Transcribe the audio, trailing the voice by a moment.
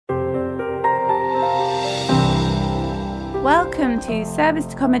to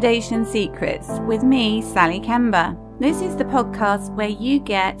Serviced Accommodation Secrets with me, Sally Kember. This is the podcast where you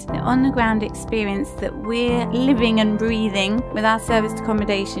get the on-the-ground experience that we're living and breathing with our serviced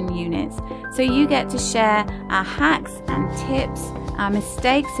accommodation units. So you get to share our hacks and tips, our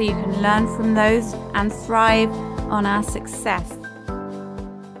mistakes, so you can learn from those and thrive on our success.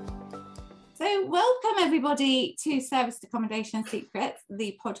 So welcome everybody to Serviced Accommodation Secrets,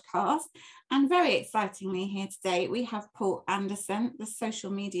 the podcast. And very excitingly here today, we have Paul Anderson, the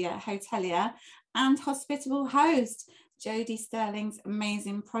social media hotelier and Hospitable host, Jodie Sterling's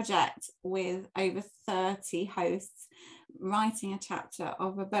amazing project with over 30 hosts, writing a chapter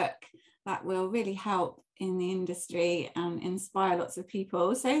of a book that will really help in the industry and inspire lots of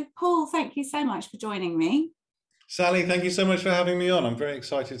people. So Paul, thank you so much for joining me. Sally, thank you so much for having me on. I'm very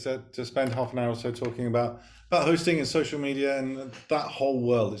excited to spend half an hour or so talking about hosting and social media and that whole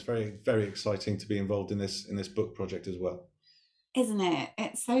world. It's very, very exciting to be involved in this book project as well. Isn't it?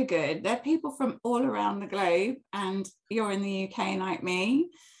 It's so good. There are people from all around the globe, and you're in the UK like me.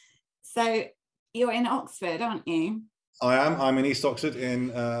 So you're in Oxford, aren't you? I am. I'm in East Oxford in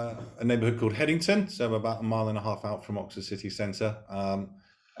a neighbourhood called Headington, so about a mile and a half out from Oxford city centre.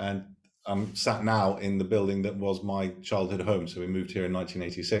 And I'm sat now in the building that was my childhood home. So we moved here in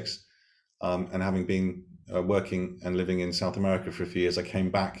 1986. And having been working and living in South America for a few years, I came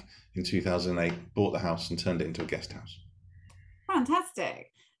back in 2008, bought the house and turned it into a guest house.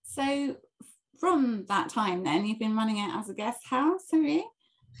 Fantastic. So from that time then, you've been running it as a guest house, have you?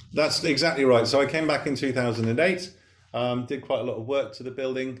 That's exactly right. So I came back in 2008, did quite a lot of work to the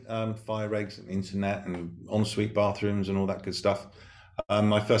building, fire regs and internet and ensuite bathrooms and all that good stuff.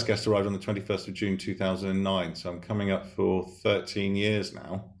 My first guest arrived on the 21st of June 2009, so I'm coming up for 13 years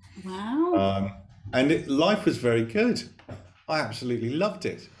now. Wow. And life was very good. I absolutely loved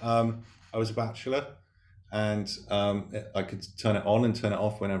it. I was a bachelor and I could turn it on and turn it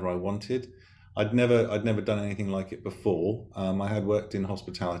off whenever I wanted. I'd never done anything like it before. I had worked in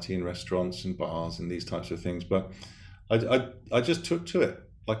hospitality in restaurants and bars and these types of things, but I just took to it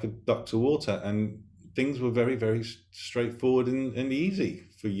like a duck to water, and things were very, very straightforward and easy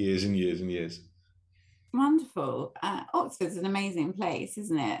for years and years and years. Wonderful. Oxford's an amazing place,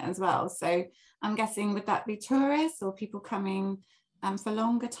 isn't it, as well? So I'm guessing, would that be tourists or people coming for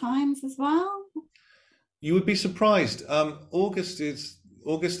longer times as well? You would be surprised. August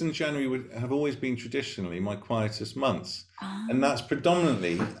and January have always been traditionally my quietest months. And that's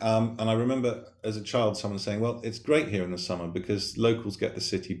predominantly, and I remember as a child someone saying, well, it's great here in the summer because locals get the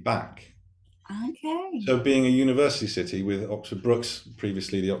city back. Okay. So being a university city with Oxford Brookes,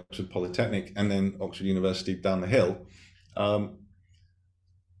 previously the Oxford Polytechnic, and then Oxford University down the hill,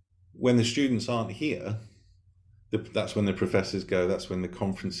 when the students aren't here, that's when the professors go, that's when the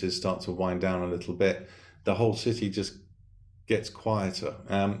conferences start to wind down a little bit. The whole city just gets quieter,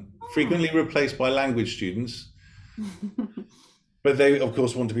 frequently replaced by language students. But they, of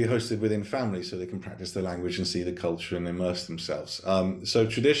course, want to be hosted within families so they can practice the language and see the culture and immerse themselves. So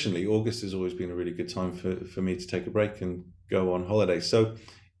traditionally, August has always been a really good time for me to take a break and go on holiday. So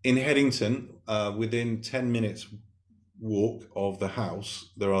in Headington, within 10 minutes walk of the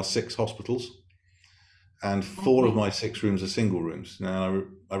house, there are 6 hospitals, and 4 of my 6 rooms are single rooms. Now,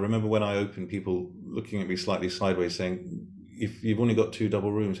 I remember when I opened, people looking at me slightly sideways saying, if you've only got 2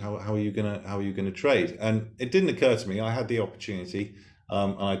 double rooms, how are you gonna trade? And it didn't occur to me. I had the opportunity,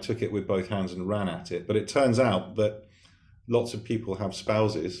 and I took it with both hands and ran at it. But it turns out that lots of people have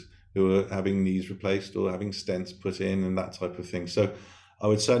spouses who are having knees replaced or having stents put in and that type of thing. So I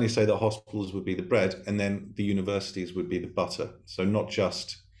would certainly say that hospitals would be the bread, and then the universities would be the butter. So not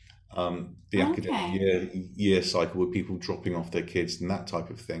just the academic year cycle with people dropping off their kids and that type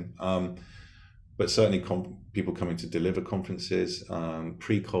of thing. But certainly people coming to deliver conferences.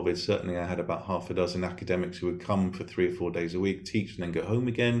 Pre-COVID, certainly I had about half a dozen academics who would come for 3 or 4 days a week, teach and then go home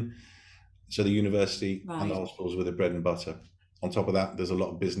again. So the university and the hospitals were the bread and butter. On top of that, there's a lot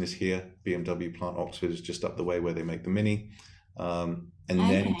of business here. BMW plant Oxford is just up the way where they make the Mini.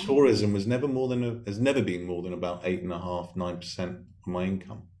 Then tourism has never been more than about 8.5%, 9% of my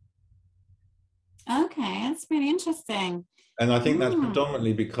income. Okay, that's really interesting. And I think that's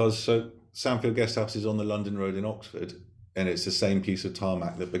predominantly because Sandfield Guest House is on the London Road in Oxford, and it's the same piece of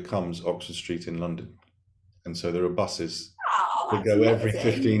tarmac that becomes Oxford Street in London. And so there are buses that go every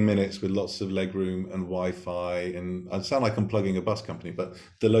 15 minutes with lots of legroom and Wi-Fi. And I sound like I'm plugging a bus company, but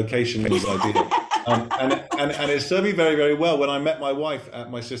the location is ideal. And it served me very, very well. When I met my wife at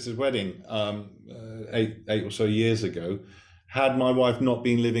my sister's wedding 8 or so years ago, had my wife not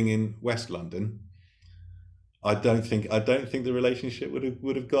been living in West London, I don't think the relationship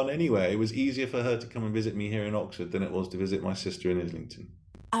would have gone anywhere. It was easier for her to come and visit me here in Oxford than it was to visit my sister in Islington.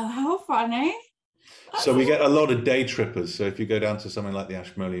 Oh, how funny. That's So we get a lot of day trippers. So if you go down to something like the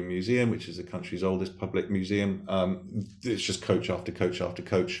Ashmolean Museum, which is the country's oldest public museum, it's just coach after coach after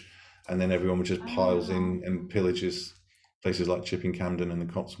coach, and then everyone just piles in and pillages places like Chipping Campden and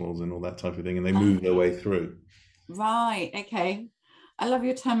the Cotswolds and all that type of thing, and they move their way through. Right. Okay. I love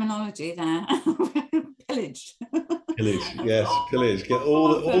your terminology there. Pillage. Pillage, yes, pillage. Get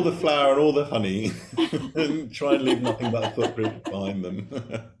all the flour and all the honey, and try and leave nothing but a footprint behind them.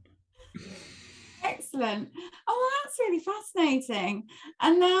 Excellent. Oh, well, that's really fascinating.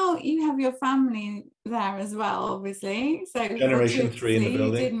 And now you have your family there as well, obviously. So Generation 3 in the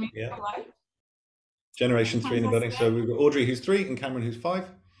building. Yeah. Generation 3 in the building. So we've got Audrey, who's 3, and Cameron, who's 5.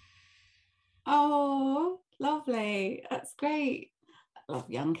 Oh, lovely. That's great. I love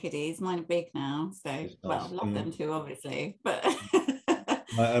young kiddies. Mine are big now, so nice. Well, I love them too, obviously. But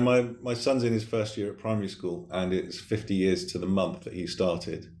my son's in his first year at primary school, and it's 50 years to the month that he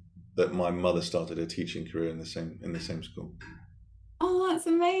started. That my mother started her teaching career in the same school. Oh, that's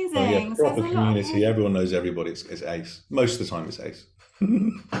amazing! Oh, yeah, proper community. Everyone knows everybody. It's ace. Most of the time, it's ace.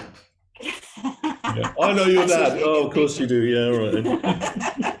 Yeah. I know your dad. Oh, of course you do. Yeah, right.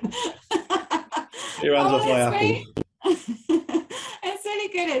 Your hands off my apple. It's really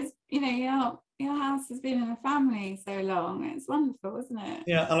good. It's your house has been in the family so long. It's wonderful, isn't it?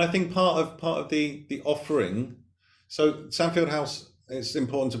 Yeah, and I think part of the offering. So Sandfield House, it's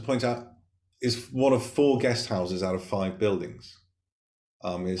important to point out, is one of 4 guest houses out of 5 buildings.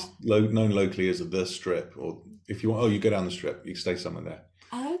 It's known locally as the Strip, or if you want, you go down the Strip, you stay somewhere there.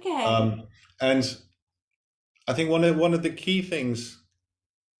 Okay. And I think one of the key things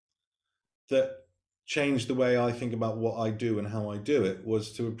that changed the way I think about what I do and how I do it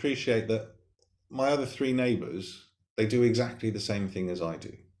was to appreciate that my other 3 neighbours, they do exactly the same thing as I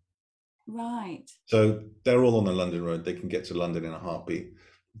do. Right. So they're all on the London Road. They can get to London in a heartbeat.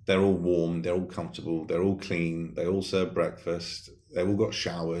 They're all warm. They're all comfortable. They're all clean. They all serve breakfast. They've all got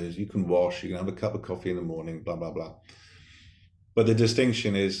showers. You can wash. You can have a cup of coffee in the morning, blah, blah, blah. But the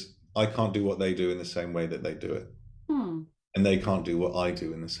distinction is I can't do what they do in the same way that they do it. And they can't do what I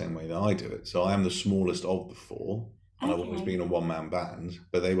do in the same way that I do it. So I am the smallest of the 4. And I've always been a one-man band.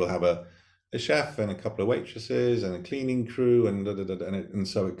 But they will have a chef and a couple of waitresses and a cleaning crew and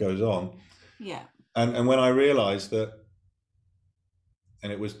so it goes on. Yeah. And when I realized that,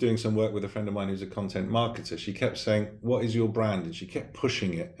 and it was doing some work with a friend of mine who's a content marketer, she kept saying, what is your brand? And she kept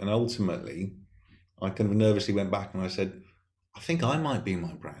pushing it. And ultimately, I kind of nervously went back and I said, I think I might be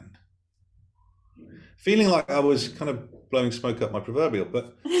my brand. Feeling like I was kind of blowing smoke up my proverbial,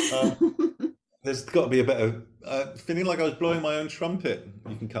 but there's got to be a bit of feeling like I was blowing my own trumpet.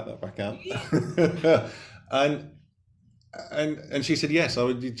 You can cut that back out. And she said, yes,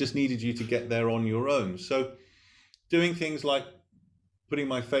 just needed you to get there on your own. So doing things like putting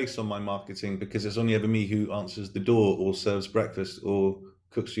my face on my marketing, because it's only ever me who answers the door or serves breakfast or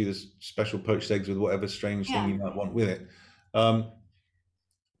cooks you this special poached eggs with whatever strange thing you might want with it.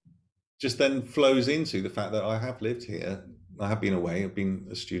 Just then flows into the fact that I have lived here. I have been away. I've been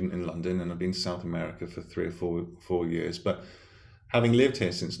a student in London and I've been to South America for 3 or 4 years. But having lived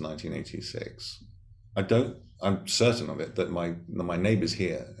here since 1986, I'm certain of it that my neighbours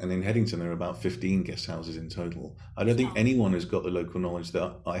here, and in Headington there are about 15 guest houses in total. I don't think anyone has got the local knowledge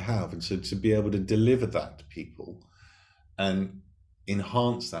that I have. And so to be able to deliver that to people and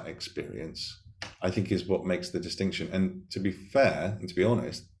enhance that experience, I think is what makes the distinction. And to be fair and to be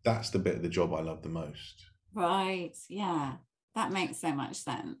honest, that's the bit of the job I love the most. Right. Yeah. That makes so much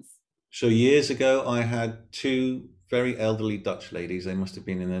sense. So years ago, I had 2 very elderly Dutch ladies. They must have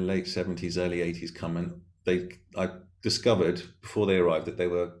been in their late 70s, early 80s coming. I discovered before they arrived that they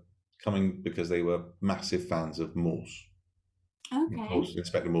were coming because they were massive fans of Morse. Okay. Of course,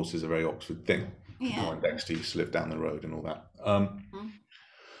 Inspector Morse is a very Oxford thing. Yeah. Warren Dexter used to live down the road and all that.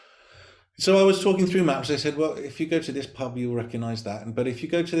 So I was talking through maps. I said, well, if you go to this pub, you'll recognise that. But if you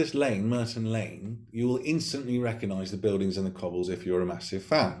go to this lane, Merton Lane, you will instantly recognise the buildings and the cobbles if you're a massive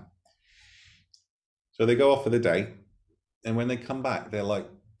fan. So they go off for the day. And when they come back, they're like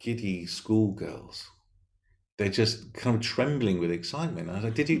giddy schoolgirls. They're just kind of trembling with excitement. I was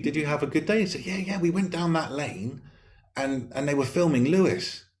like, did you have a good day? He said, yeah, we went down that lane and they were filming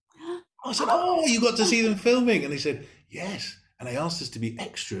Lewis. I said, oh, you got to see them filming? And they said, yes. And they asked us to be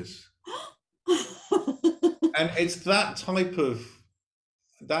extras. And it's that type of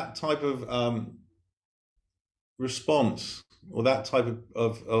response, or that type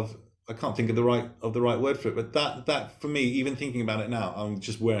of I can't think of the right word for it, but that for me, even thinking about it now, I'm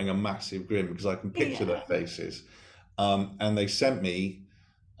just wearing a massive grin because I can picture their faces. And they sent me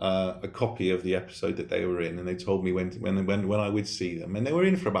a copy of the episode that they were in, and they told me when I would see them, and they were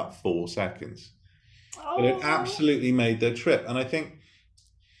in for about 4 seconds. But it absolutely made their trip, and I think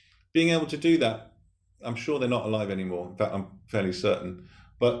being able to do that, I'm sure they're not alive anymore. In fact, I'm fairly certain,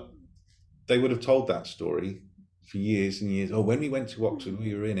 but they would have told that story for years and years. Oh, when we went to Oxford,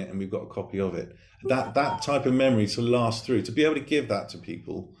 we were in it, and we've got a copy of it. That type of memory to last through, to be able to give that to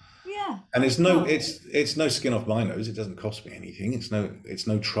people. Yeah. And it's no skin off my nose. It doesn't cost me anything. It's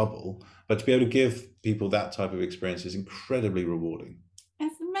no trouble. But to be able to give people that type of experience is incredibly rewarding.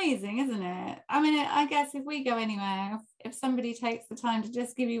 It's amazing, isn't it? I mean, I guess if we go anywhere, if somebody takes the time to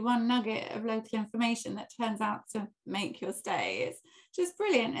just give you one nugget of local information that turns out to make your stay, it's just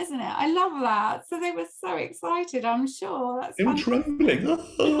brilliant, isn't it? I love that. So they were so excited, I'm sure. They were trembling.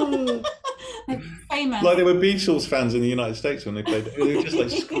 Famous. Like they were Beatles fans in the United States when they played. They were just like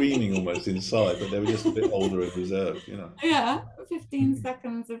screaming almost inside, but they were just a bit older and reserved, you know. Yeah, 15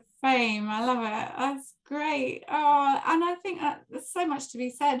 seconds of fame. I love it. That's great. Oh, and I think that there's so much to be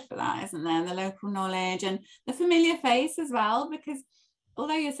said for that, isn't there? The local knowledge and the familiar face as well, because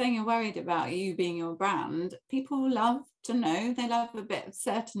although you're saying you're worried about you being your brand, people love to know. They love a bit of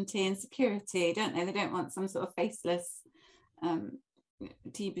certainty and security, don't they? They don't want some sort of faceless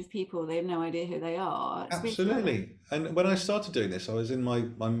team of people. They have no idea who they are. It's absolutely. And when I started doing this, I was in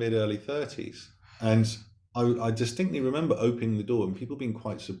my mid-early 30s, and I distinctly remember opening the door and people being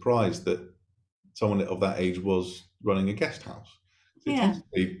quite surprised that someone of that age was running a guest house. It tends to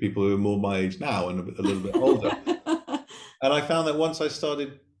be people who are more my age now and a little bit older. And I found that once I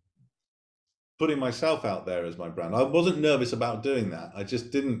started putting myself out there as my brand, I wasn't nervous about doing that. I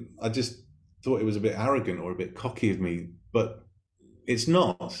just thought it was a bit arrogant or a bit cocky of me, but it's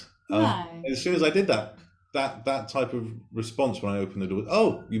not. No. As soon as I did that type of response when I opened the door,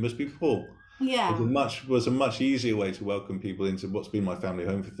 oh, you must be Paul. Yeah. Was a much easier way to welcome people into what's been my family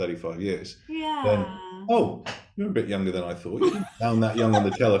home for 35 years. Yeah. Then, oh, you're a bit younger than I thought. You didn't sound that young on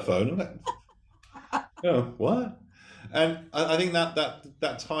the telephone. I'm like, oh, what? And I think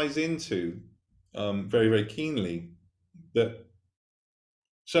that ties into very, very keenly that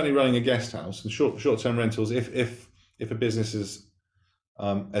certainly running a guest house and short-term rentals, if a business is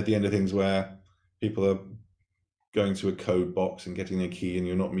at the end of things where people are going to a code box and getting a key and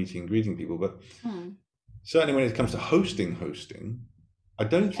you're not meeting and greeting people, but certainly when it comes to hosting, I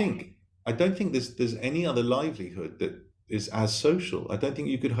don't think there's any other livelihood that is as social. I don't think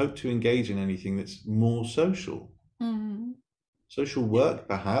you could hope to engage in anything that's more social. Social work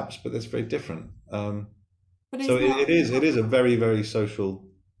perhaps, but that's very different. So it is a very, very social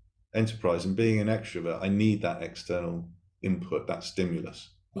enterprise, and being an extrovert, I need that external input, that stimulus.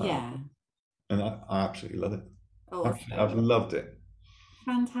 And I absolutely love it. Awesome. I've loved it.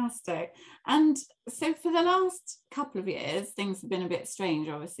 Fantastic. And so for the last couple of years, things have been a bit strange,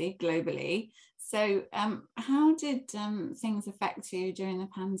 obviously, globally. So how did things affect you during the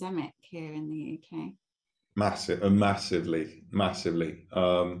pandemic here in the UK? Massively.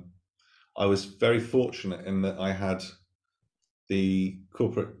 I was very fortunate in that I had the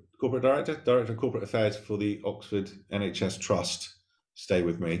corporate director of corporate affairs for the Oxford NHS Trust stay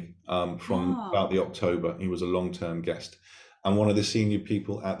with me from about the October. He was a long-term guest, and one of the senior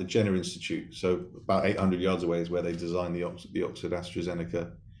people at the Jenner Institute, so about 800 yards away, is where they designed the Oxford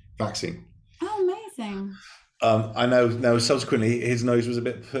AstraZeneca vaccine. Oh, amazing. I know now subsequently his nose was a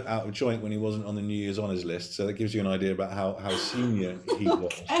bit put out of joint when he wasn't on the New Year's honours list, so that gives you an idea about how senior he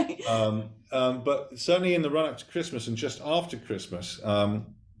was. But certainly in the run up to Christmas and just after Christmas,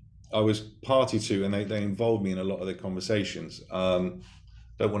 I was party to, and they involved me in a lot of their conversations. Don't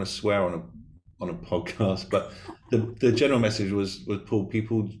want to swear on a podcast, but the general message was Paul,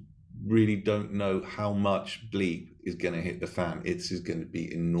 people really don't know how much bleep is going to hit the fan. It's going to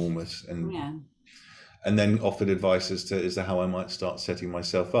be enormous, and then offered advice as to how I might start setting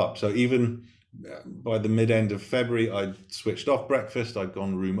myself up. So even by the mid-end of February, I'd switched off breakfast. I'd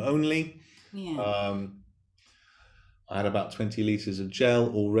gone room only. I had about 20 litres of gel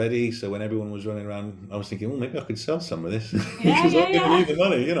already. So when everyone was running around, I was thinking, well, maybe I could sell some of this because I'm going to need the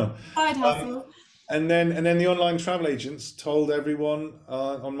money, you know. Side hustle. And then the online travel agents told everyone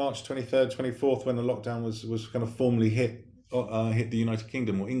on March 23rd, 24th, when the lockdown was kind of formally hit the United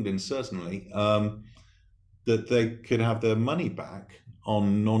Kingdom, or England certainly, that they could have their money back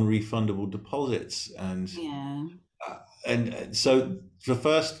on non-refundable deposits. And so the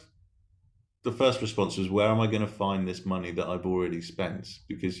first response was, where am I going to find this money that I've already spent?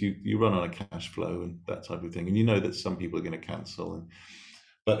 Because you run on a cash flow and that type of thing, and you know that some people are going to cancel. And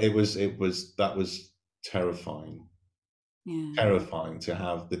But that was terrifying. Yeah. Terrifying to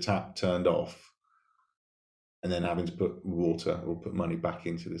have the tap turned off and then having to put water or put money back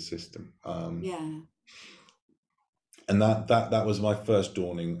into the system. Yeah. And that was my first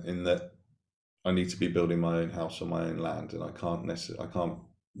dawning, in that I need to be building my own house on my own land, and I can't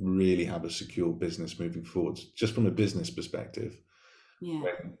really have a secure business moving forwards, just from a business perspective, Yeah.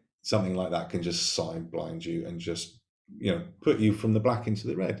 when something like that can just side blind you and just, put you from the black into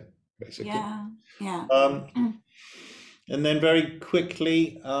the red, basically. Yeah. Yeah. And then very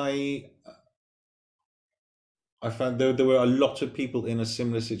quickly, I found there were a lot of people in a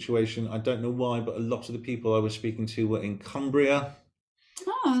similar situation. I don't know why, but a lot of the people I was speaking to were in Cumbria.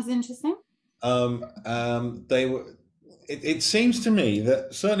 Oh, that's interesting. They were. It seems to me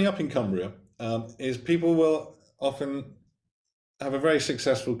that certainly up in Cumbria, is people will often have a very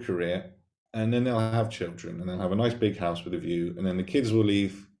successful career, and then they'll have children, and they'll have a nice big house with a view, and then the kids will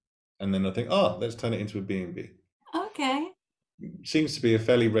leave, and then they'll think, oh, let's turn it into a B&B. Okay. Seems to be a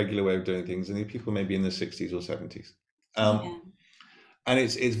fairly regular way of doing things, and the people may be in the 60s or 70s. Yeah. And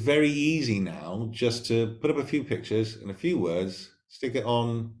it's very easy now just to put up a few pictures and a few words, stick it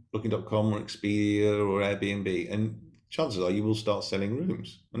on Booking.com or Expedia or Airbnb, and chances are you will start selling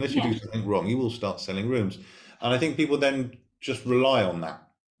rooms. Unless you do something wrong, you will start selling rooms. And I think people then just rely on that.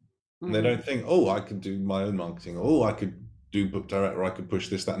 And they don't think, oh, I could do my own marketing, or oh, I could do book direct, or I could push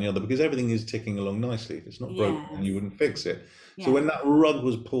this, that, and the other, because everything is ticking along nicely. If it's not broken, then you wouldn't fix it. Yeah. So when that rug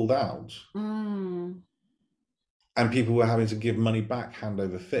was pulled out, and people were having to give money back hand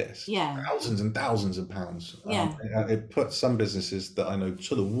over fist, thousands and thousands of pounds, it put some businesses that I know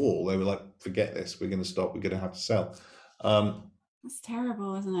to the wall. They were like, forget this, we're going to stop, we're going to have to sell. That's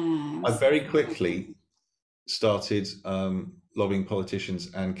terrible, isn't it? I very quickly started lobbying politicians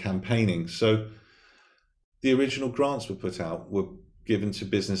and campaigning. So the original grants were put out were given to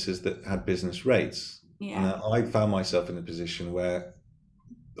businesses that had business rates. And I found myself in a position where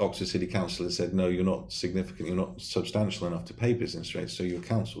Oxford City Council had said, no, you're not significant, you're not substantial enough to pay business rates, so you're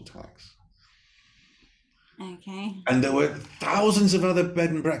council tax. Okay. And there were thousands of other bed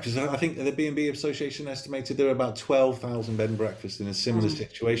and breakfasts. I think the B&B Association estimated there were about 12,000 bed and breakfasts in a similar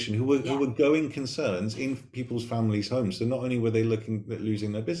situation who were going concerns in people's families' homes. So not only were they looking at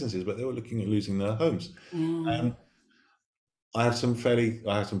losing their businesses, but they were looking at losing their homes. I have some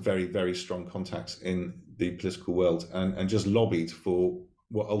very, very strong contacts in the political world, and just lobbied for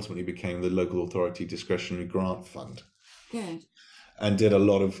what ultimately became the Local Authority Discretionary Grant Fund. Good. And did a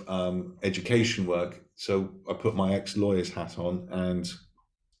lot of education work. So I put my ex-lawyer's hat on and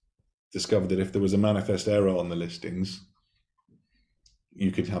discovered that if there was a manifest error on the listings,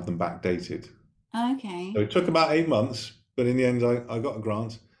 you could have them backdated. Okay. So it took about 8 months, but in the end, I got a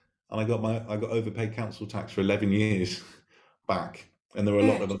grant, and I got overpaid council tax for 11 years back. And there were a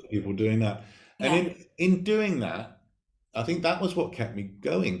lot of other people doing that. And in doing that, I think that was what kept me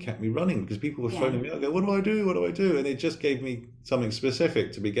going, kept me running, because people were phoning me up, go, what do I do? What do I do? And it just gave me something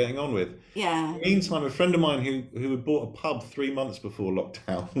specific to be getting on with. Yeah. In the meantime, a friend of mine who had bought a pub 3 months before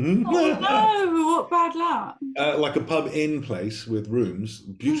lockdown. Oh no, what bad luck. Like a pub in place with rooms,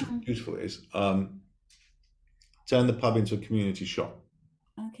 beautiful it is, turned the pub into a community shop.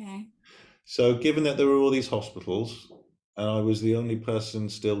 Okay. So given that there were all these hospitals, and I was the only person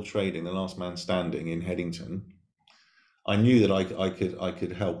still trading, the last man standing in Headington, I knew that I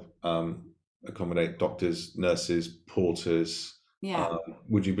could help accommodate doctors, nurses, porters. Yeah.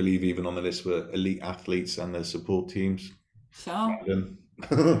 Would you believe even on the list were elite athletes and their support teams? Sure.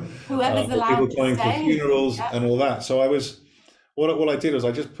 Whoever's allowed people to going stay. for funerals and all that. So I was, what I did was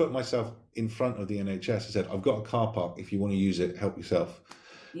I just put myself in front of the NHS. I said, I've got a car park. If you want to use it, help yourself.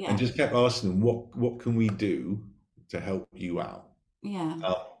 And just kept asking them, what can we do to help you out? Yeah.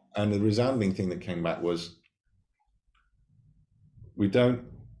 And the resounding thing that came back was,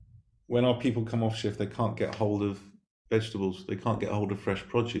 when our people come off shift, they can't get hold of vegetables, they can't get hold of fresh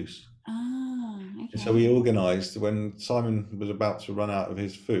produce. Okay. And so we organised, when Simon was about to run out of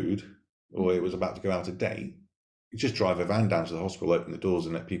his food, or it was about to go out of date, you just drive a van down to the hospital, open the doors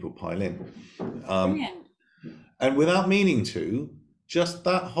and let people pile in. Brilliant. And without meaning to, just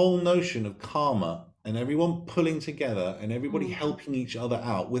that whole notion of karma and everyone pulling together and everybody helping each other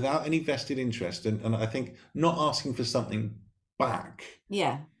out without any vested interest, and I think not asking for something back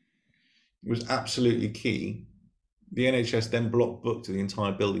was absolutely key. The NHS then block booked the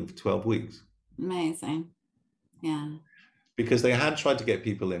entire building for 12 weeks. Amazing. Yeah. because they had tried to get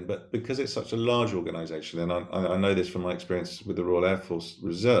people in, but because it's such a large organisation, and I know this from my experience with the Royal Air Force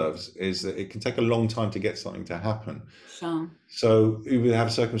Reserves, is that it can take a long time to get something to happen. Sure. So we would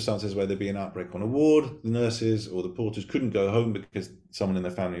have circumstances where there'd be an outbreak on a ward, the nurses or the porters couldn't go home because someone in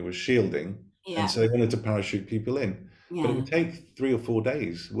their family was shielding, and so they wanted to parachute people in. But it would take 3 or 4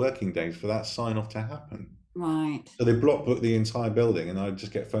 days, working days, for that sign-off to happen. Right. So they block booked the entire building, and I'd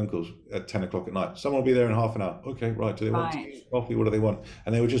just get phone calls at 10 o'clock at night. Someone will be there in half an hour. Okay, right. Do they want tea, coffee? What do they want?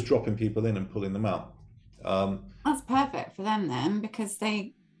 And they were just dropping people in and pulling them out. That's perfect for them then, because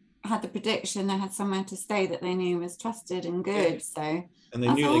they had the prediction, they had somewhere to stay that they knew was trusted and good. So and they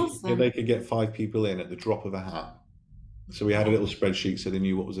that's knew awesome. they could get 5 people in at the drop of a hat. So we had a little spreadsheet so they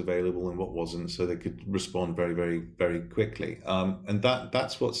knew what was available and what wasn't, so they could respond very, very, very quickly. And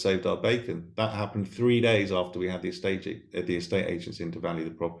that's what saved our bacon. That happened 3 days after we had the estate agents in to value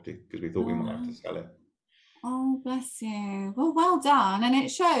the property, because we thought we might have to sell it. Oh, bless you. Well done. And it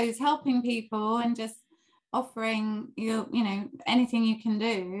shows helping people and just offering you know, anything you can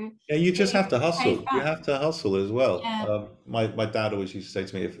do. Yeah, you just have to hustle. You have to hustle as well. Yeah. My dad always used to say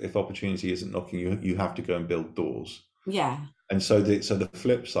to me, if opportunity isn't knocking, you have to go and build doors. Yeah. And so the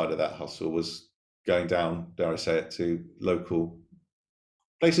flip side of that hustle was going down, dare I say it, to local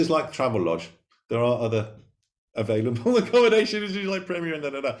places like Travelodge. There are other available accommodations, like Premier and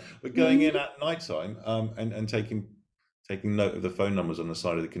but going in at night time and taking note of the phone numbers on the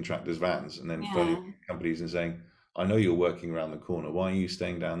side of the contractors' vans, and then phoning companies and saying, I know you're working around the corner. Why are you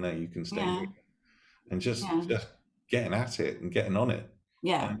staying down there? You can stay here. And just getting at it and getting on it.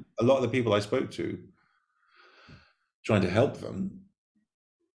 Yeah. And a lot of the people I spoke to, trying to help them,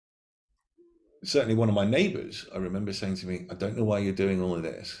 certainly one of my neighbours, I remember saying to me, I don't know why you're doing all of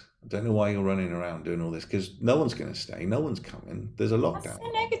this. I don't know why you're running around doing all this, because no one's going to stay. No one's coming. There's a lockdown.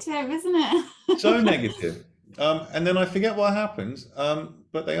 That's so negative, isn't it? So negative. And then I forget what happened.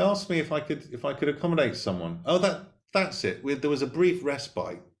 But they asked me if I could accommodate someone. Oh, that's it. There was a brief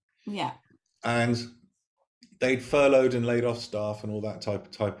respite. Yeah. And they'd furloughed and laid off staff and all that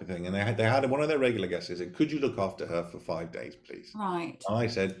type of thing. And they had one of their regular guests said, could you look after her for 5 days, please? Right. And I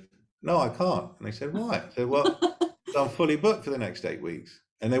said, no, I can't. And they said, why? I said, well, I'm fully booked for the next 8 weeks.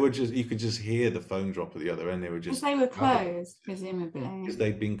 And they were you could just hear the phone drop at the other end. They were just, because they were closed, presumably. Because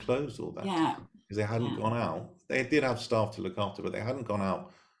they'd been closed all that time. Because they hadn't gone out. They did have staff to look after, but they hadn't gone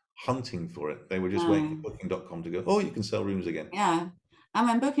out hunting for it. They were just waiting for Booking.com to go, oh, you can sell rooms again. Yeah. And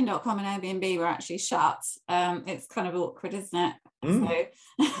when Booking.com and Airbnb were actually shut, it's kind of awkward, isn't it? So,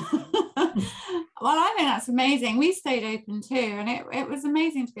 well, I think that's amazing. We stayed open too, and it was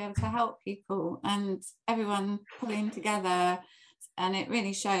amazing to be able to help people and everyone pulling together. And it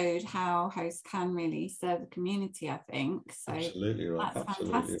really showed how hosts can really serve the community, I think. So absolutely right. That's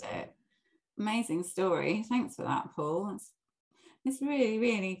absolutely fantastic. Right. Amazing story. Thanks for that, Paul. It's really,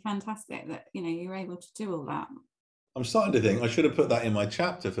 really fantastic that, you know, you're able to do all that. I'm starting to think I should have put that in my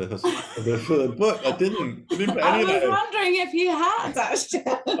chapter for the book. I didn't put any of that. I was wondering if you had, actually.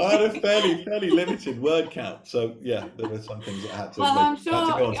 I had a fairly limited word count. So, yeah, there were some things that had to, I'm sure,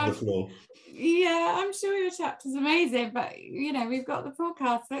 had to go onto the floor. Yeah, I'm sure your chapter's amazing, but, you know, we've got the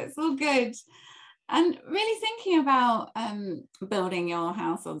podcast, so it's all good. And really thinking about building your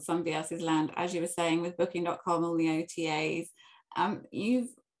house on somebody else's land, as you were saying, with Booking.com, all the OTAs, you've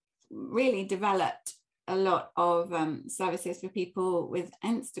really developed a lot of services for people with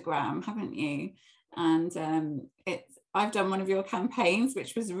Instagram, haven't you? And I've done one of your campaigns,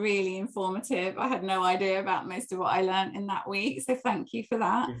 which was really informative. I had no idea about most of what I learned in that week, so thank you for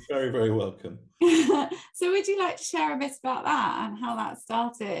that. You're very, very welcome. So would you like to share a bit about that and how that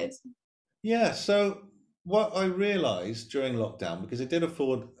started? Yeah, so what I realised during lockdown, because it did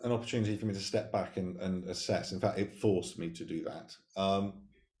afford an opportunity for me to step back and assess, in fact, it forced me to do that.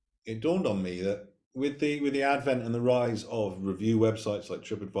 It dawned on me that with the advent and the rise of review websites like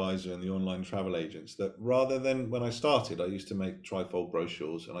TripAdvisor and the online travel agents, that rather than when I started, I used to make trifold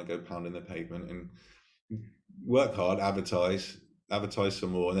brochures and I go pounding the pavement and work hard, advertise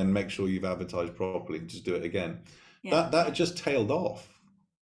some more, and then make sure you've advertised properly and just do it again. Yeah. That just tailed off.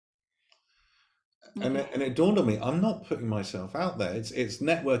 And it dawned on me, I'm not putting myself out there. It's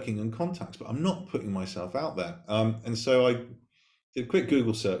networking and contacts, but I'm not putting myself out there. And so I did a quick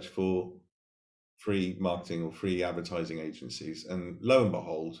Google search for free marketing or free advertising agencies, and lo and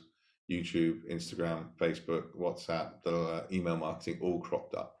behold, YouTube, Instagram, Facebook, WhatsApp, the email marketing all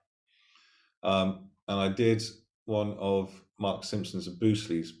cropped up. And I did one of Mark Simpson's and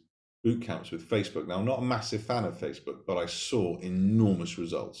Boostly's boot camps with Facebook. Now, I'm not a massive fan of Facebook, but I saw enormous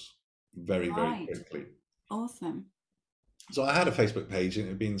results very quickly. Awesome. So I had a Facebook page and it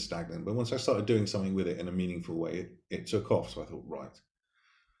had been stagnant, but once I started doing something with it in a meaningful way, it took off. So I thought, right,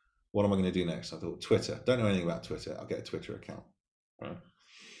 what am I going to do next? I thought, Twitter. Don't know anything about Twitter. I'll get a Twitter account. Right.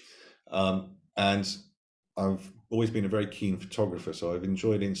 And I've always been a very keen photographer, so I've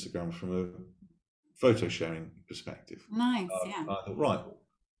enjoyed Instagram from a photo sharing perspective. Nice, yeah. I thought, right,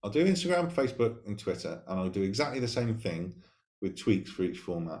 I'll do Instagram, Facebook, and Twitter, and I'll do exactly the same thing with tweaks for each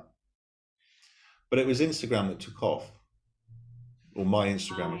format. But it was Instagram that took off, or my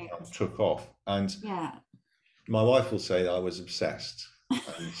Instagram account took off, and my wife will say I was obsessed,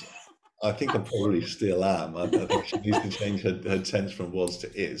 and I think I probably still am. I think she needs to change her tense from was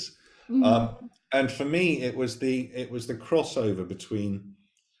to is. And for me, it was the crossover between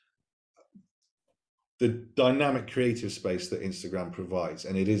the dynamic creative space that Instagram provides,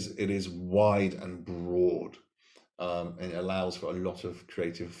 and it is wide and broad, and it allows for a lot of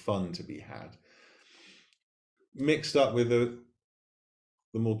creative fun to be had, mixed up with the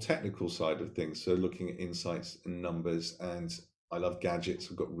more technical side of things. So looking at insights and numbers, and I love gadgets.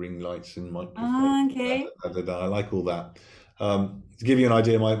 I've got ring lights in my okay. I like all that. To give you an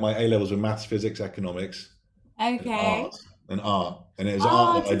idea, my A levels were maths, physics, economics, and art, and it was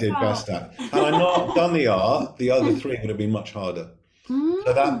art that I did best at. Had I not done the art, the other three would have been much harder.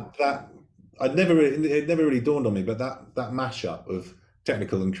 So that it never really dawned on me, but that mashup of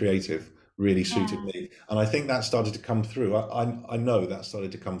technical and creative really suited me, and I think that started to come through. I know that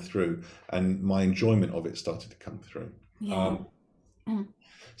started to come through, and my enjoyment of it started to come through.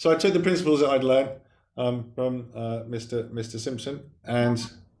 So I took the principles that I'd learned from Mr. Simpson and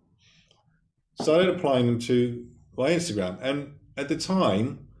started applying them to my Instagram. And at the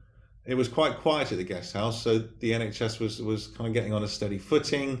time, it was quite quiet at the guest house, so the NHS was kind of getting on a steady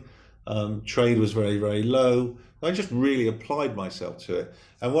footing. Trade was very, very low. I just really applied myself to it.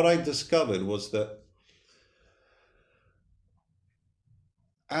 And what I discovered was that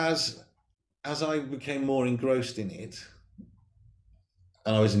as I became more engrossed in it,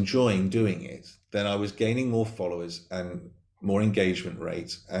 and I was enjoying doing it, then I was gaining more followers and more engagement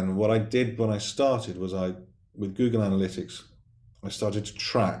rates. And what I did when I started was with Google Analytics, I started to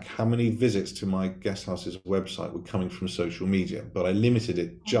track how many visits to my guest house's website were coming from social media, but I limited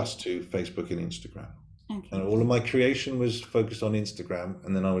it just to Facebook and Instagram. Okay. And all of my creation was focused on Instagram,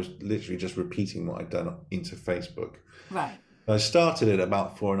 and then I was literally just repeating what I'd done into Facebook. Right. I started at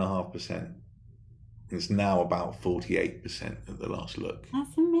about 4.5%. It's now about 48% at the last look.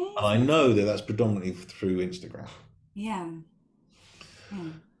 That's amazing. And I know that that's predominantly through Instagram. Yeah.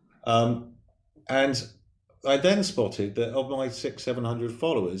 And I then spotted that of my 600-700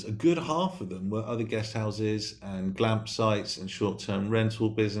 followers, a good half of them were other guest houses and glamp sites and short-term rental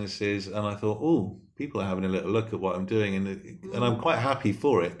businesses. And I thought, oh, people are having a little look at what I'm doing, and I'm quite happy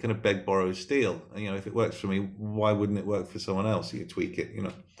for it. Kind of beg, borrow, steal. And, if it works for me, why wouldn't it work for someone else? You tweak it,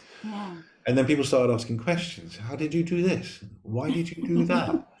 Yeah. And then people started asking questions. How did you do this? Why did you do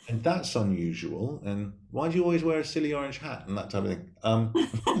that? And that's unusual. And why do you always wear a silly orange hat? And that type of thing.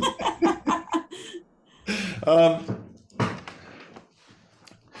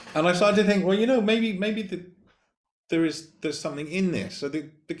 And I started to think, well, maybe there's something in this. So the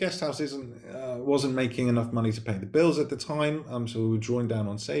guest house wasn't making enough money to pay the bills at the time. So we were drawing down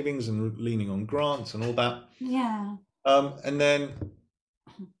on savings and leaning on grants and all that. Yeah. And then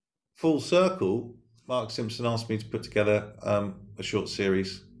full circle, Mark Simpson asked me to put together a short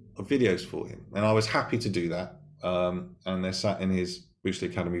series of videos for him, and I was happy to do that. And they're sat in his Boostly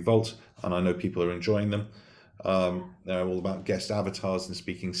Academy vault, and I know people are enjoying them. They're all about guest avatars and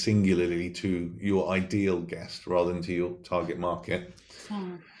speaking singularly to your ideal guest rather than to your target market.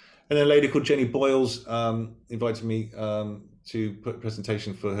 And then a lady called Jenny Boyles invited me to put a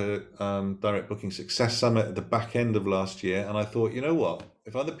presentation for her Direct Booking Success Summit at the back end of last year. And I thought, you know what?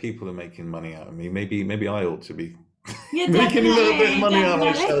 If other people are making money out of me, maybe I ought to be making a little bit of money out of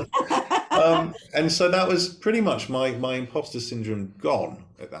myself. And so that was pretty much my imposter syndrome gone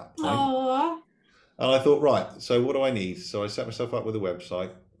at that point. Aww. And I thought, right, so what do I need? So I set myself up with a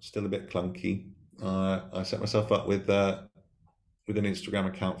website, still a bit clunky. I set myself up with an Instagram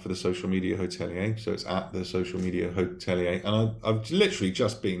account for the Social Media Hotelier. So it's at the Social Media Hotelier. And I've literally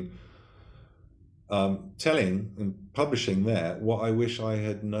just been telling and publishing there what I wish I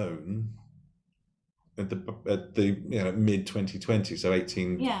had known at the mid 2020, so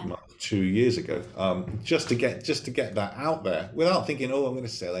 18 months, 2 years ago, just to get that out there without thinking, oh, I'm going to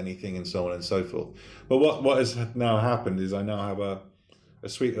sell anything and so on and so forth. But what has now happened is I now have a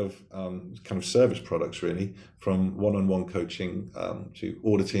suite of kind of service products, really, from one-on-one coaching to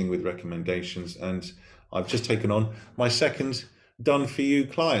auditing with recommendations, and I've just taken on my second done for you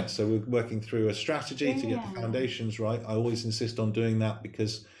clients. So we're working through a strategy to get the Brilliant. foundations right. I always insist on doing that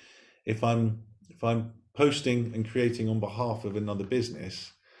because if I'm posting and creating on behalf of another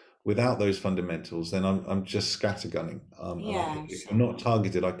business without those fundamentals, then I'm just scattergunning. Yeah, If I'm sure. not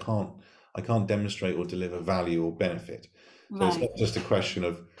targeted, I can't demonstrate or deliver value or benefit. So it's Right. not just a question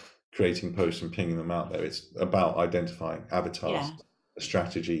of creating posts and pinging them out there. It's about identifying avatars, Yeah. a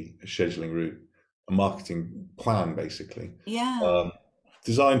strategy, a scheduling route, a marketing plan, basically. Yeah. Um,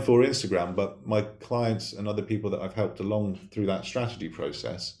 Designed for Instagram, but my clients and other people that I've helped along through that strategy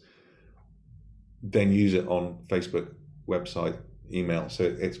process then use it on Facebook, website, email. So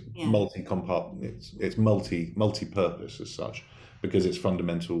it's Yeah. multi-compartment, it's multi-purpose as such, because it's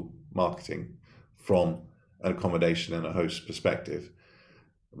fundamental marketing from an accommodation and a host perspective.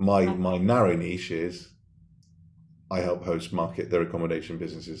 My narrow niche is I help hosts market their accommodation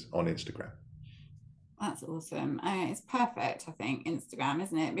businesses on Instagram. That's awesome. It's perfect, I think, Instagram,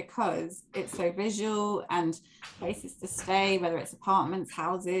 isn't it? Because it's so visual and places to stay, whether it's apartments,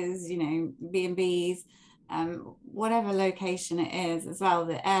 houses, B&Bs, whatever location it is as well,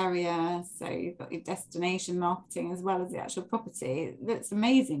 the area. So you've got your destination marketing as well as the actual property. It looks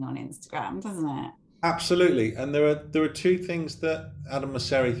amazing on Instagram, doesn't it? Absolutely, and there are two things that Adam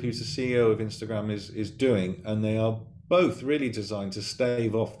Mosseri, who's the CEO of Instagram, is doing, and they are both really designed to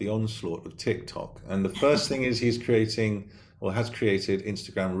stave off the onslaught of TikTok. And the first thing is he's creating or has created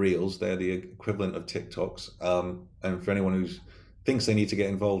Instagram Reels. They're the equivalent of TikToks. And for anyone who thinks they need to get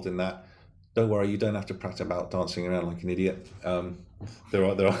involved in that, don't worry, you don't have to prat about dancing around like an idiot. There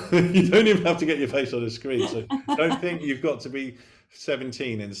are you don't even have to get your face on a screen. So don't think you've got to be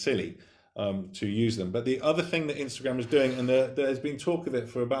 17 and silly to use them. But the other thing that Instagram is doing, and there's been talk of it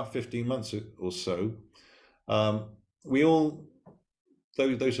for about 15 months or so, we all,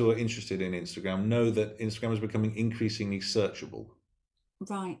 those who are interested in Instagram, know that Instagram is becoming increasingly searchable.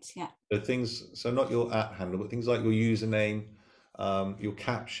 Right, yeah. So not your @ handle, but things like your username, your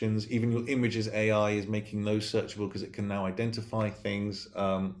captions, even your images. AI is making those searchable because it can now identify things.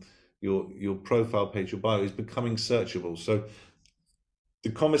 Your profile page, your bio is becoming searchable. So the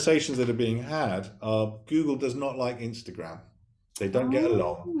conversations that are being had are Google does not like Instagram. They don't get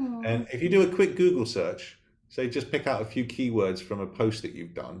along. Oh, And if you do a quick Google search, say just pick out a few keywords from a post that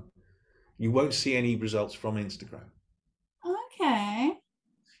you've done, you won't see any results from Instagram. okay.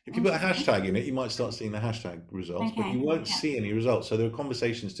 If you put a Interesting. hashtag in it, you might start seeing the hashtag results, but you Okay, won't yeah, see any results. So there are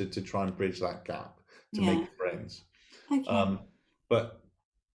conversations to try and bridge that gap to make yeah. friends. Okay. But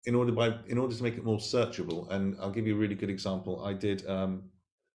in order to make it more searchable, and I'll give you a really good example. I did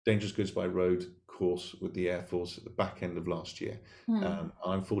Dangerous Goods by Road course with the Air Force at the back end of last year. Hmm.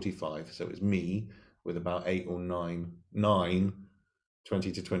 I'm 45, so it's me with about eight or nine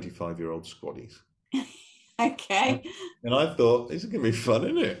 20 to 25-year-old squaddies. Okay. And I thought, this is going to be fun,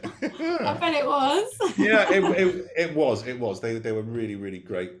 isn't it? I bet it was. Yeah, it was. They were really, really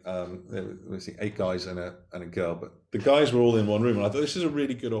great. There were, let's see, 8 guys and a girl, but the guys were all in one room, and I thought this is a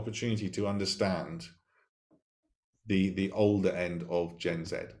really good opportunity to understand the older end of Gen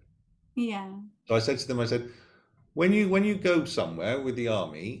Z. Yeah. So I said to them, I said, when you go somewhere with the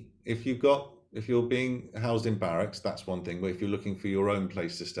army, if you're being housed in barracks, that's one thing. But if you're looking for your own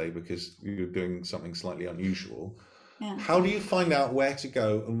place to stay because you're doing something slightly unusual, Yeah. how do you find out where to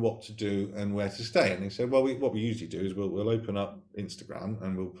go and what to do and where to stay? And they said, well, what we usually do is we'll open up Instagram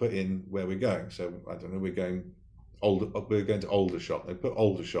and we'll put in where we're going. So I don't know, we're going to Aldershot. They put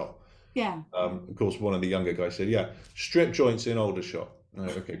Aldershot. Yeah. Of course, one of the younger guys said, yeah, strip joints in Aldershot.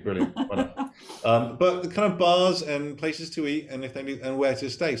 Okay, brilliant. Why not? But the kind of bars and places to eat and if they need and where to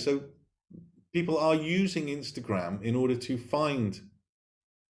stay. So people are using Instagram in order to find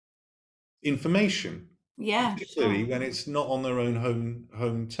information, Yeah, particularly sure. when it's not on their own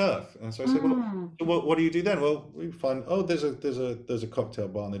home turf. And so I said, well, Mm. so what do you do then? Well, we find, oh, there's a cocktail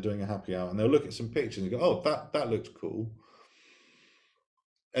bar and they're doing a happy hour, and they'll look at some pictures and go, oh, that looks cool.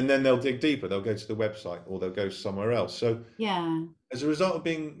 And then they'll dig deeper. They'll go to the website or they'll go somewhere else. So Yeah. as a result of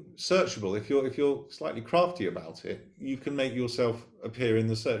being searchable, if you're slightly crafty about it, you can make yourself appear in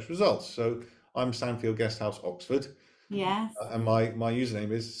the search results. So I'm Sandfield Guesthouse Oxford, Yes. and my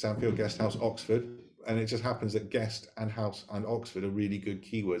username is Sandfield Guesthouse Oxford, and it just happens that guest and house and Oxford are really good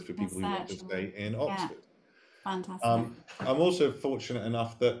keywords for They're people who want to searchable. stay in Yeah. Oxford. Fantastic. I'm also fortunate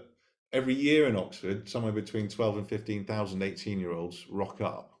enough that every year in Oxford, somewhere between 12 and 15,000 18-year-olds rock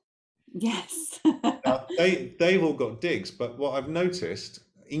up. Yes. Now, they've all got digs, but what I've noticed,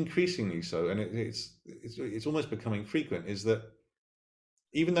 increasingly so, and it's almost becoming frequent, is that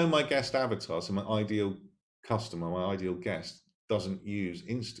even though my guest avatar, so my ideal customer, my ideal guest, doesn't use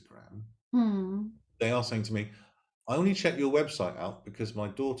Instagram, Hmm. they are saying to me, I only check your website out because my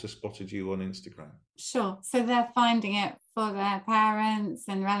daughter spotted you on Instagram. Sure. So they're finding it for their parents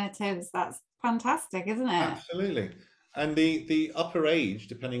and relatives. That's fantastic, isn't it? Absolutely. And the upper age,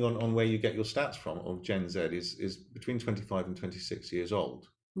 depending on where you get your stats from, of Gen Z is between 25 and 26 years old.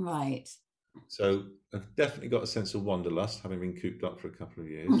 Right. So I've definitely got a sense of wanderlust, having been cooped up for a couple of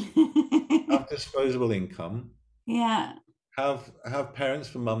years. Have disposable income. Yeah. Have parents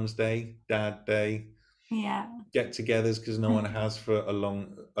for Mum's Day, Dad Day, Yeah. get-togethers because no one has for a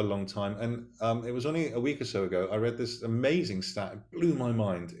long time. And it was only a week or so ago I read this amazing stat. It blew my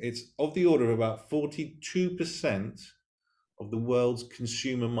mind. It's of the order of about 42% of the world's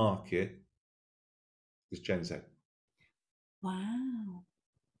consumer market is Gen Z. Wow.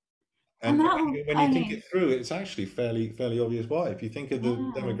 And And that will when you think it only, through, it's actually fairly obvious why. If you think of the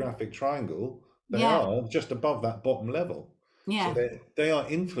yeah. demographic triangle, they Yeah. are just above that bottom level. So Yeah. they are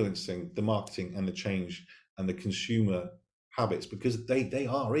influencing the marketing and the change and the consumer habits because they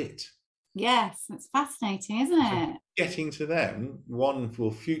are it. Yes. It's fascinating, isn't So it? getting to them, one,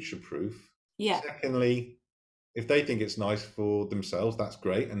 will future proof. Yeah. Secondly, if they think it's nice for themselves, that's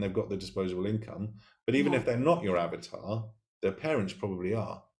great, and they've got the disposable income. But even Yeah. if they're not your avatar, their parents probably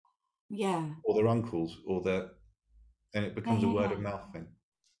are, Yeah. or their uncles, and it Yeah. becomes a Yeah. word Yeah. of mouth thing.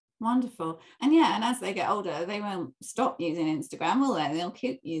 Wonderful. And yeah, and as they get older, they won't stop using Instagram, will they? They'll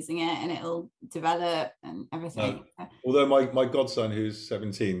keep using it and it'll develop and No. everything. Although my godson, who's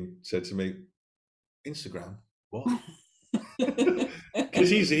 17, said to me, Instagram, what? Because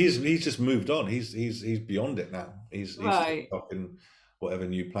he's just moved on. He's beyond it now. He's Right. TikTok and whatever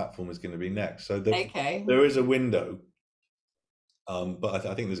new platform is going to be next. So Okay. there is a window, but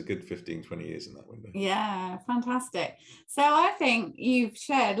I think there's a good 15, 20 years in that window. Yeah, fantastic. So I think you've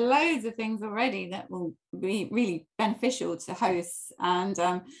shared loads of things already that will be really beneficial to hosts. And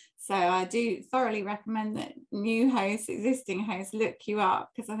so I do thoroughly recommend that new hosts, existing hosts, look you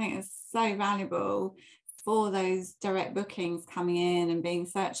up because I think it's so valuable for those direct bookings coming in and being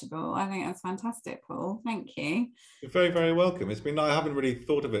searchable. I think that's fantastic, Paul. Thank you. You're very, very welcome. It's been I haven't really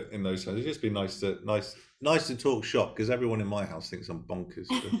thought of it in those terms. It's just been nice to talk shop because everyone in my house thinks I'm bonkers.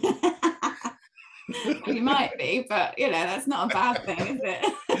 Well, you might be, but you know, that's not a bad thing, is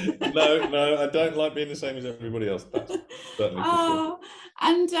it? No, I don't like being the same as everybody else. That's certainly for sure. Oh,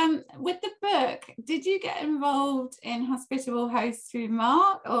 and with the book, did you get involved in Hospitable Hosts through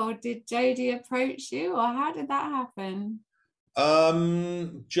Mark, or did Jodie approach you, or how did that happen?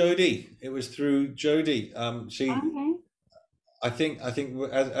 Jodie. It was through Jodie. Okay. I think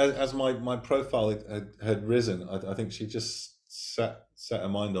as my profile had risen, I think she just set her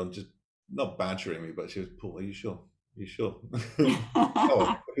mind on just not badgering me, but she was, Paul, are you sure? Are you sure?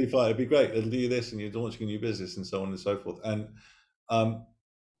 Oh, it'd be fine. It'd be great. It'll do this, and you're launching a new business, and so on and so forth. And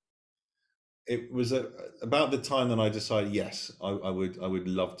it was about the time that I decided, yes, I would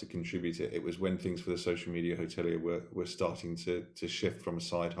love to contribute it. It was when things for the social media hotelier were starting to shift from a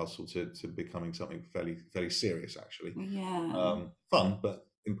side hustle to becoming something fairly serious, actually. Yeah. Fun, but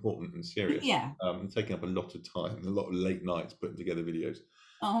important and serious. Yeah. Taking up a lot of time, a lot of late nights putting together videos.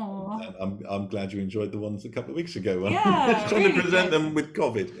 Oh. And I'm glad you enjoyed the ones a couple of weeks ago. Yeah, Trying really to present good. them with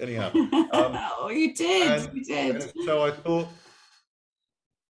COVID, anyhow. Oh, you did. You did. And so I thought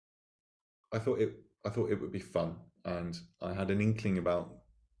it would be fun, and I had an inkling about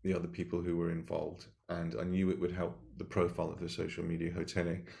the other people who were involved, and I knew it would help the profile of the social media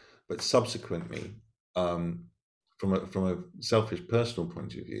hotelier. But subsequently, from a selfish personal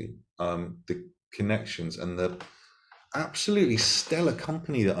point of view, the connections and the absolutely stellar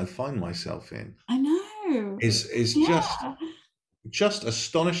company that I find myself in I know. is Yeah. just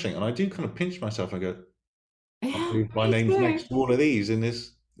astonishing, and I do kind of pinch myself and go, I can't Yeah, believe my me name's too. next to all of these in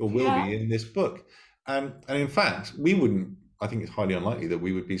this, or will Yeah. be in this book. And in fact, we wouldn't, I think it's highly unlikely that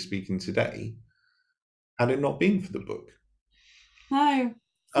we would be speaking today had it not been for the book. No.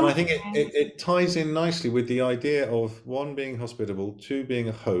 And I think Fascinating. it ties in nicely with the idea of one, being hospitable, two, being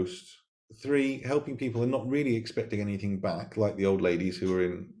a host, three, helping people and not really expecting anything back, like the old ladies who were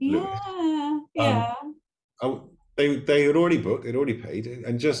in Lewis. Yeah. Um, Yeah. they had already booked, they'd already paid,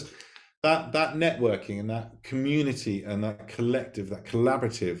 and just that networking and that community and that collective, that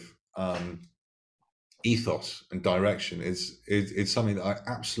collaborative ethos and direction is something that I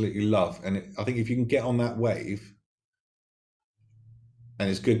absolutely love. And I think if you can get on that wave, and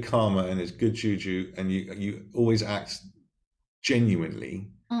it's good karma and it's good juju, and you always act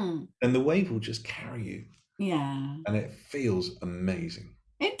genuinely, then the wave will just carry you. Yeah. And it feels amazing.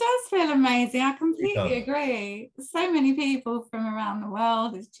 It does feel amazing. I completely It agree. So many people from around the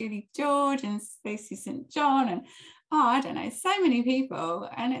world. There's Julie George and Stacey St. John and oh, I don't know, so many people,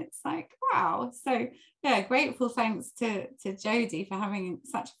 and it's like, wow. So yeah, grateful thanks to Jodie for having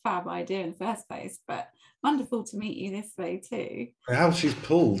such a fab idea in the first place, but wonderful to meet you this way too. How she's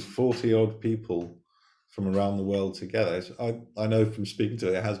pulled 40 odd people from around the world together. I know from speaking to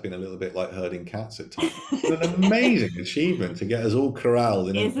her, it has been a little bit like herding cats at times. It's an amazing achievement to get us all corralled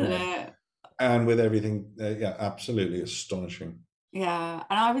in Isn't it? and with everything. Yeah, absolutely astonishing. Yeah,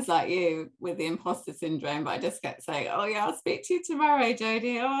 and I was like you with the imposter syndrome, but I just kept saying, oh yeah, I'll speak to you tomorrow,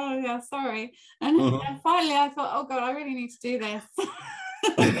 Jodie. Oh yeah, sorry. And then finally I thought, oh God, I really need to do this.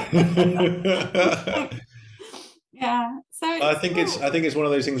 Yeah. So I think it's one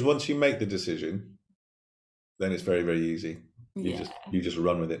of those things, once you make the decision, then it's very, very easy. You just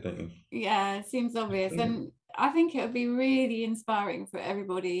run with it, don't you? Yeah, it seems obvious. And I think it would be really inspiring for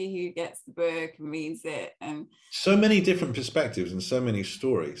everybody who gets the book and reads it. And so many different perspectives and so many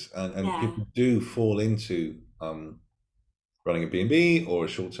stories. And people do fall into running a B&B or a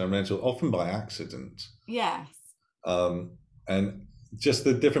short-term rental, often by accident. Yes. And just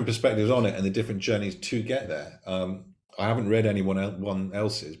the different perspectives on it and the different journeys to get there. I haven't read anyone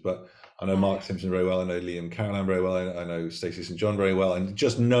else's, but I know Mark Simpson very well. I know Liam Carolan very well. I know Stacey St. John very well. And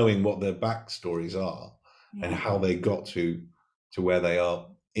just knowing what their backstories are and how they got to where they are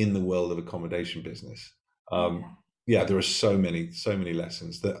in the world of accommodation business. There are so many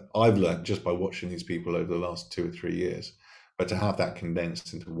lessons that I've learned just by watching these people over the last 2 or 3 years. But to have that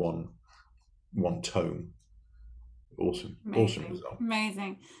condensed into one tome, awesome result.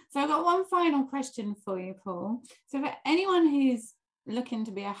 Amazing. So I've got one final question for you, Paul. So for anyone who's looking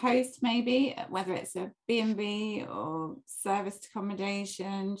to be a host, maybe whether it's a B&B or serviced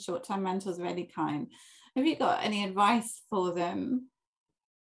accommodation, short-term rentals of any kind, have you got any advice for them?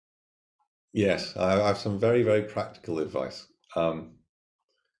 Yes, I have some very, very practical advice.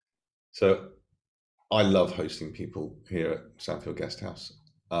 So I love hosting people here at Sandfield Guesthouse.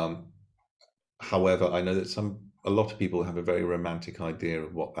 However, I know that a lot of people have a very romantic idea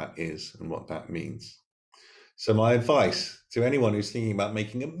of what that is and what that means. So my advice to anyone who's thinking about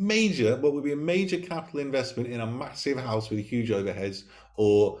making what would be a major capital investment in a massive house with huge overheads,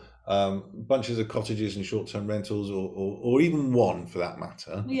 or bunches of cottages and short-term rentals, or even one for that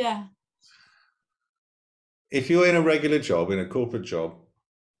matter. Yeah. If you're in a regular job, in a corporate job,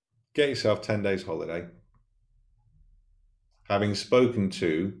 get yourself 10 days holiday, having spoken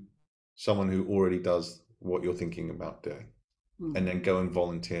to someone who already does what you're thinking about doing, and then go and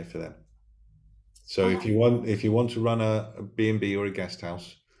volunteer for them. So if you want to run a B&B or a guest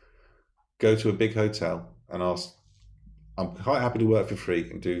house, go to a big hotel and ask. I'm quite happy to work for free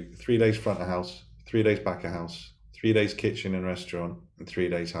and do 3 days front of house, 3 days back of house, 3 days kitchen and restaurant, and 3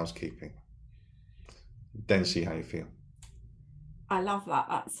 days housekeeping. Then see how you feel. I love that.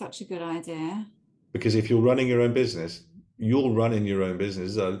 That's such a good idea. Because if you're running your own business, you're running your own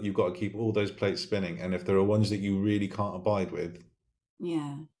business. You've got to keep all those plates spinning. And if there are ones that you really can't abide with,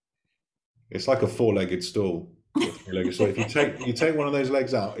 it's like a 4-legged stool. So if you take one of those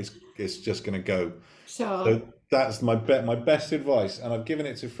legs out, it's just going to go. Sure. So that's my best advice, and I've given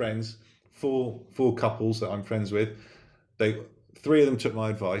it to friends, four couples that I'm friends with. 3 of them took my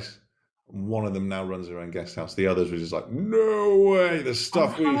advice. One of them now runs their own guest house. The others were just like, no way. The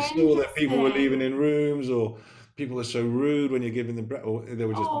stuff we saw that people were leaving in rooms, or people are so rude when you're giving them bread, or they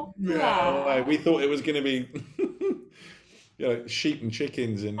were just, no way. We thought it was going to be sheep and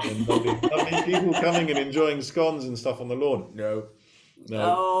chickens and lovely people coming and enjoying scones and stuff on the lawn. No.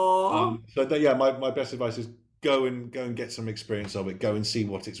 My best advice is go and get some experience of it. Go and see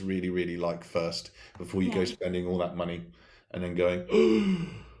what it's really, really like first before you go spending all that money and then going,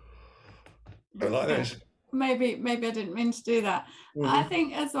 I like this. Maybe I didn't mean to do that. I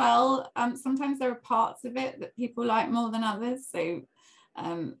think as well, sometimes there are parts of it that people like more than others. So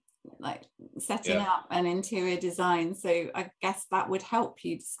like setting up an interior design. So I guess that would help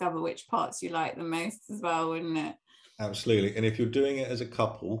you discover which parts you like the most as well, wouldn't it? Absolutely. And if you're doing it as a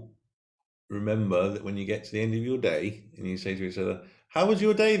couple, remember that when you get to the end of your day and you say to each other, how was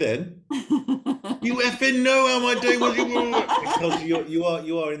your day then? You effing know how my day was. Because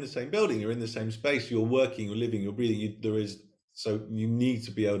you are in the same building, you're in the same space, you're working, you're living, you're breathing. So you need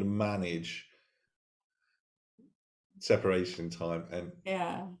to be able to manage separation time and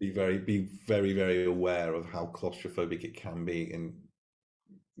be very, very aware of how claustrophobic it can be, and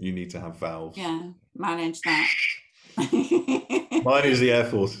you need to have valves. Manage that. Mine is the Air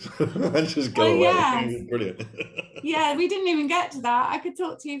Force. And just go away. Brilliant. We didn't even get to that. I could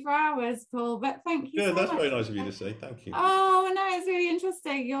talk to you for hours, Paul, but thank you so that's much. very nice of you to say. Thank you. Oh no, it's really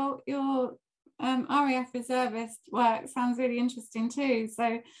interesting. Your RAF reservist work sounds really interesting too.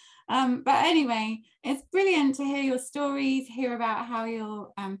 So But anyway, it's brilliant to hear your stories, hear about how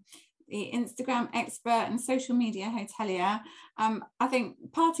you're the Instagram expert and social media hotelier. I think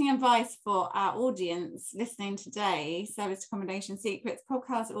parting advice for our audience listening today, Service Accommodation Secrets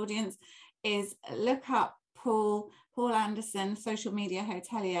podcast audience, is look up Paul Anderson, social media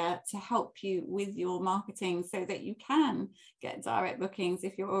hotelier, to help you with your marketing so that you can get direct bookings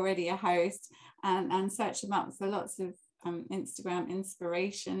if you're already a host, and search them up for lots of Instagram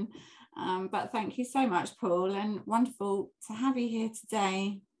inspiration. But thank you so much, Paul, and wonderful to have you here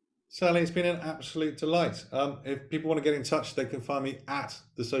today. Sally, it's been an absolute delight. If people want to get in touch, they can find me at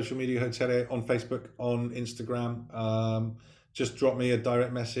the Social Media Hotelier on Facebook, on Instagram. Just drop me a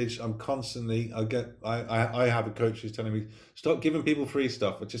direct message. I'm constantly, I have a coach who's telling me, stop giving people free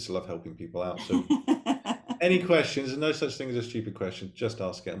stuff. I just love helping people out. So any questions, there's no such thing as a stupid question. Just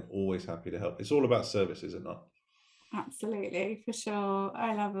ask it. I'm always happy to help. It's all about service, is it not? Absolutely, for sure.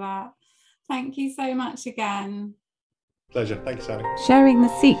 I love that. Thank you so much again. Pleasure. Thank you, Sally. Sharing the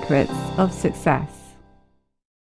secrets of success.